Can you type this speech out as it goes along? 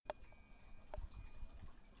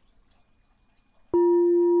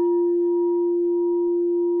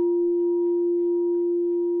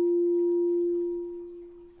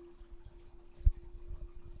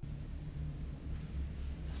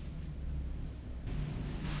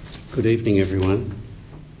Good evening, everyone.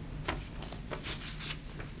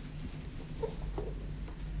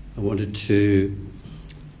 I wanted to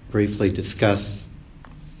briefly discuss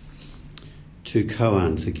two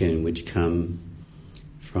koans again, which come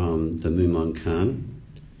from the Mumonkan.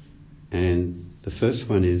 And the first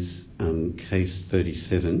one is case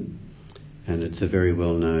 37, and it's a very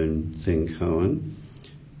well-known Zen koan,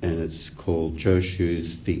 and it's called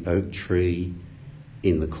Joshu's The Oak Tree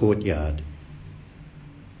in the Courtyard.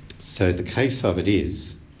 So the case of it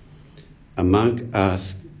is, a monk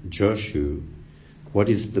asked Joshu, what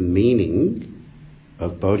is the meaning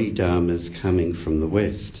of Bodhidharma's coming from the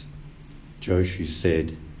west? Joshu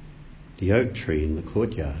said, the oak tree in the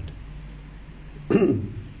courtyard.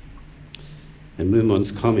 And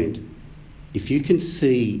Mumon's comment, if you can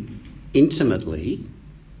see intimately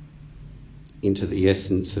into the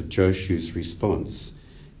essence of Joshu's response,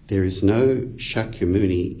 there is no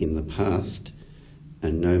Shakyamuni in the past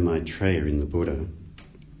and no Maitreya in the Buddha.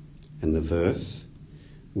 And the verse,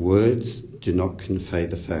 words do not convey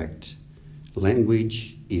the fact.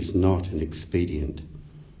 Language is not an expedient.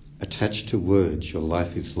 Attached to words, your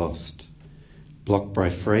life is lost. Blocked by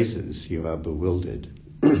phrases, you are bewildered.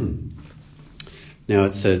 Now,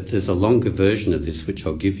 there's a longer version of this which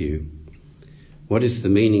I'll give you. What is the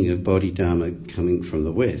meaning of Bodhidharma coming from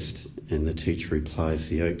the west? And the teacher replies,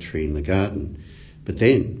 the oak tree in the garden. But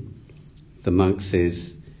then the monk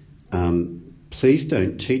says, please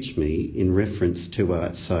don't teach me in reference to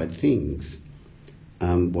outside things.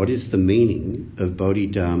 What is the meaning of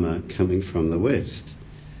Bodhidharma coming from the west?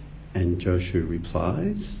 And Joshu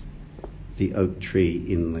replies, the oak tree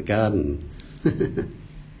in the garden.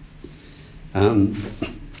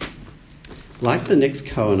 Like the next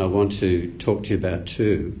koan I want to talk to you about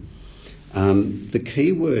too, the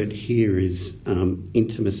key word here is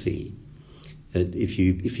intimacy. That if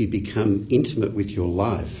you become intimate with your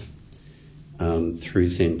life through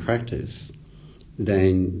Zen practice,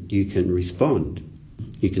 then you can respond.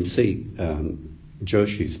 You can see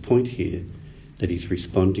Joshu's point here that he's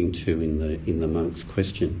responding to in the monk's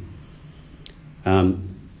question.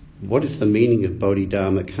 What is the meaning of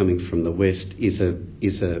Bodhidharma coming from the west is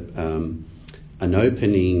an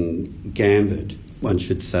opening gambit, one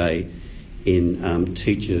should say, in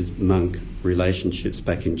teacher-monk relationships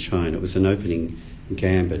back in China. It was an opening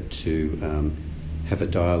gambit to have a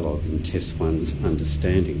dialogue and test one's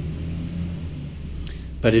understanding.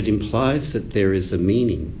 But it implies that there is a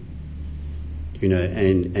meaning,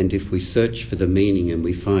 and if we search for the meaning and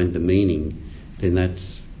we find the meaning, then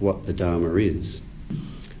that's what the Dharma is.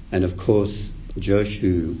 And of course,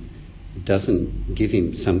 Joshu doesn't give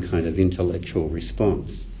him some kind of intellectual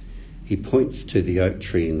response. He points to the oak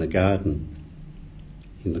tree in the garden,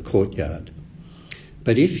 in the courtyard.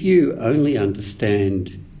 But if you only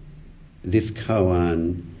understand this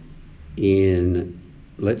koan in,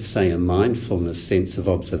 let's say, a mindfulness sense of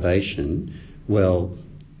observation, well,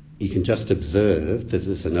 you can just observe that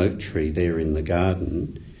there's an oak tree there in the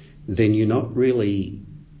garden, then you're not really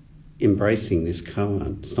embracing this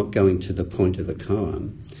koan. It's not going to the point of the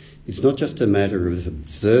koan. It's not just a matter of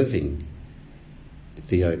observing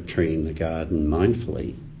the oak tree in the garden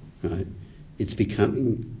mindfully, right? It's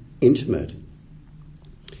becoming intimate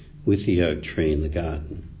with the oak tree in the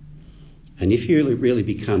garden. And if you really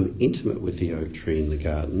become intimate with the oak tree in the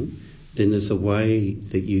garden, then there's a way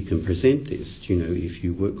that you can present this, if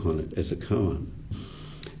you work on it as a koan.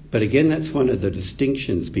 But again, that's one of the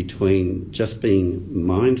distinctions between just being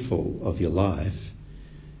mindful of your life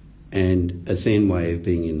and a Zen way of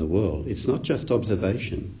being in the world. It's not just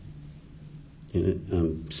observation.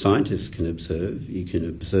 Scientists can observe. You can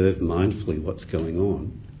observe mindfully what's going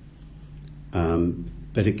on.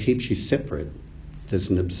 But it keeps you separate. There's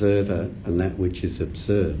an observer and that which is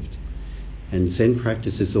observed. And Zen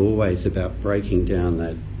practice is always about breaking down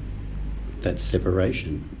that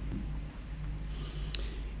separation.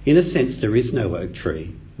 In a sense, there is no oak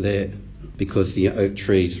tree there because the oak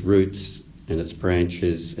tree's roots and its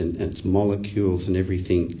branches and its molecules and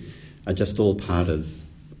everything are just all part of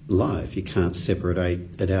life. You can't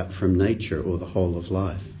separate it out from nature or the whole of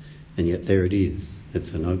life. And yet there it is.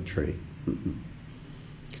 It's an oak tree. Mm-hmm.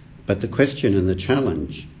 But the question and the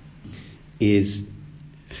challenge is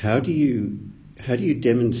how do you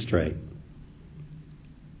demonstrate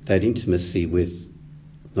that intimacy with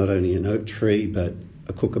not only an oak tree but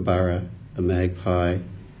a kookaburra, a magpie,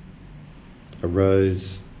 a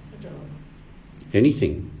rose, a dog,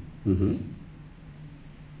 anything. Mm-hmm.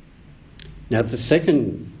 Now the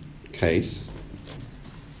second case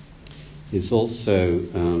is also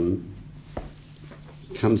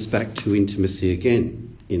comes back to intimacy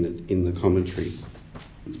again in the commentary.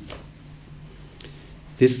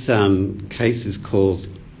 This case is called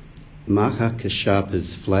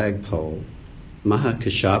Mahakashapa's flagpole.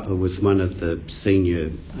 Mahakashapa was one of the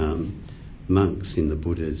senior monks in the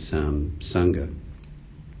Buddha's Sangha.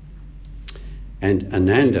 And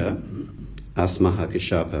Ananda asked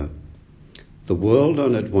Mahakashapa, the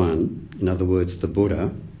world-honoured one, in other words the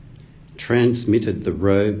Buddha, transmitted the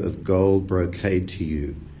robe of gold brocade to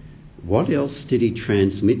you. What else did he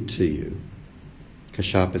transmit to you?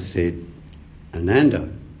 Kashyapa said, Ananda.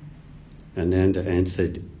 Ananda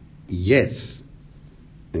answered, yes.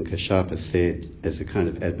 And Kashyapa said, as a kind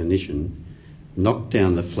of admonition, knock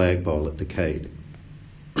down the flagpole at the Cade.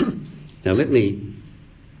 Now let me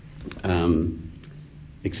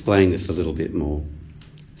explain this a little bit more.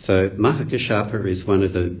 So Mahakashyapa is one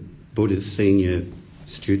of the Buddha's senior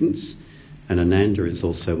students, and Ananda is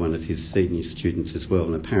also one of his senior students as well,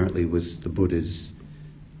 and apparently was the Buddha's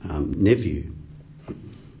nephew.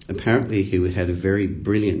 Apparently he had a very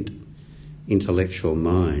brilliant intellectual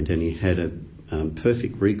mind, and he had a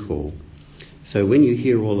perfect recall. So when you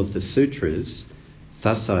hear all of the sutras,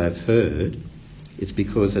 thus I have heard, it's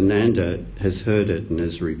because Ananda has heard it and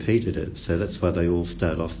has repeated it. So that's why they all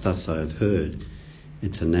start off, thus I have heard.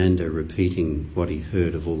 It's Ananda repeating what he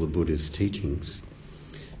heard of all the Buddha's teachings.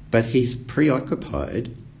 But he's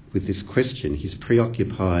preoccupied with this question. He's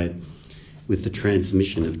preoccupied with the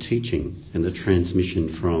transmission of teaching and the transmission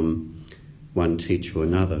from one teacher to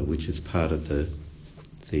another, which is part of the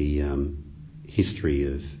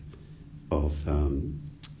history of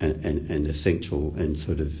and essential and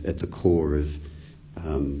sort of at the core of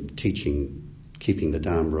teaching, keeping the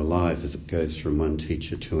Dharma alive as it goes from one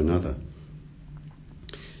teacher to another.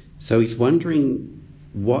 So he's wondering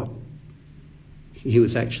what he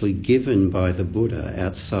was actually given by the Buddha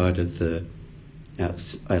outside of the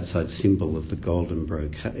outside symbol of the golden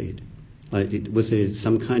brocade. Was there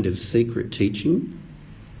some kind of secret teaching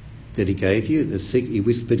that he gave you? He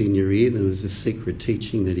whispered in your ear there was a secret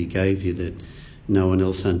teaching that he gave you that no one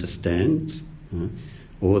else understands?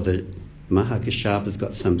 Or that Mahakashapa's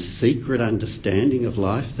got some secret understanding of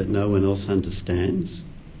life that no one else understands?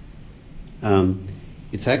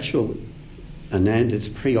 It's actually Ananda's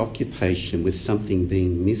preoccupation with something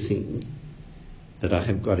being missing that I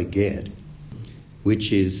have got to get,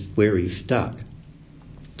 which is where he's stuck.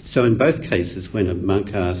 So in both cases, when a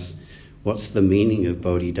monk asks, what's the meaning of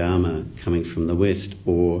Bodhidharma coming from the West,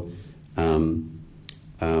 or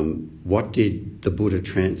what did the Buddha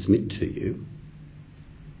transmit to you,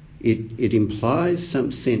 it implies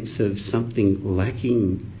some sense of something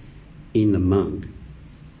lacking in the monk,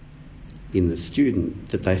 in the student,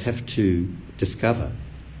 that they have to discover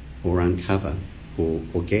or uncover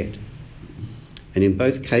or get. And in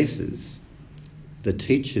both cases, the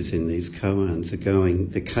teachers in these koans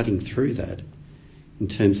they're cutting through that in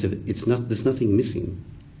terms of there's nothing missing.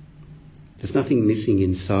 There's nothing missing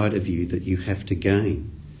inside of you that you have to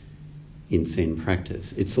gain in Zen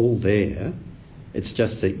practice. It's all there. It's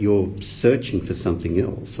just that you're searching for something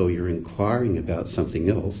else, or you're inquiring about something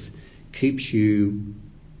else, keeps you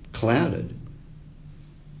clouded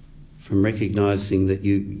from recognising that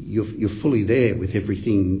you're fully there with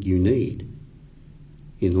everything you need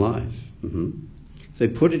in life. So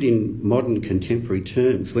put it in modern contemporary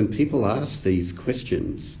terms. When people ask these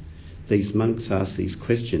questions, these monks ask these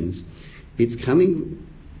questions, it's coming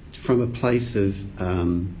from a place of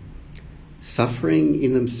suffering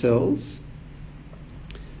in themselves,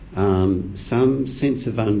 some sense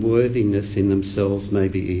of unworthiness in themselves,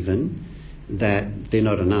 maybe even, that they're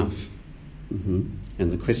not enough. And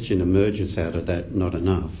the question emerges out of that, not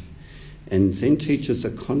enough. And Zen teachers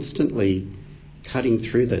are constantly cutting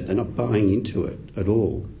through that. They're not buying into it at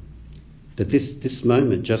all. That this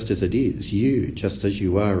moment, just as it is, you, just as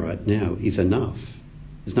you are right now, is enough.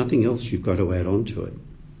 There's nothing else you've got to add on to it.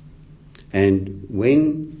 And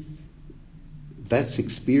when that's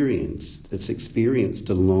experienced, it's experienced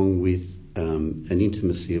along with an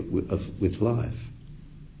intimacy with life.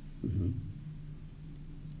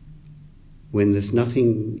 When there's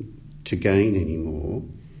nothing to gain anymore,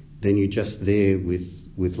 then you're just there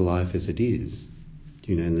with life as it is,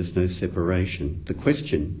 and there's no separation. The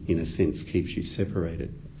question, in a sense, keeps you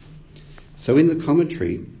separated. So in the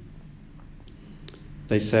commentary,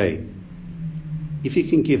 they say, if you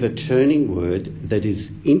can give a turning word that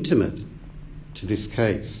is intimate to this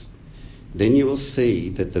case, then you will see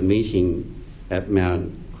that the meeting at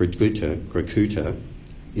Mount Grakuta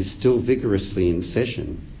is still vigorously in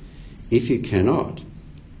session. If you cannot,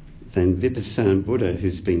 then Vipassana Buddha,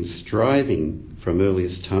 who's been striving from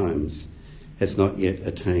earliest times, has not yet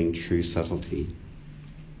attained true subtlety.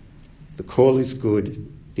 The call is good,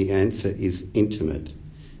 the answer is intimate.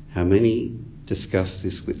 How many discuss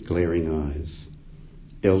this with glaring eyes.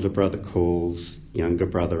 Elder brother calls, younger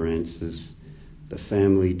brother answers, the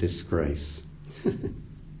family disgrace.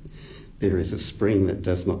 There is a spring that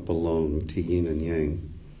does not belong to yin and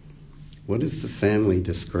yang. What is the family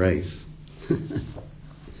disgrace?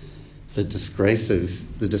 The disgrace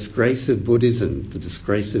of Buddhism, the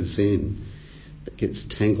disgrace of Zen, that gets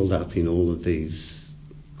tangled up in all of these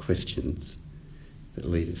questions that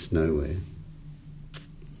lead us nowhere.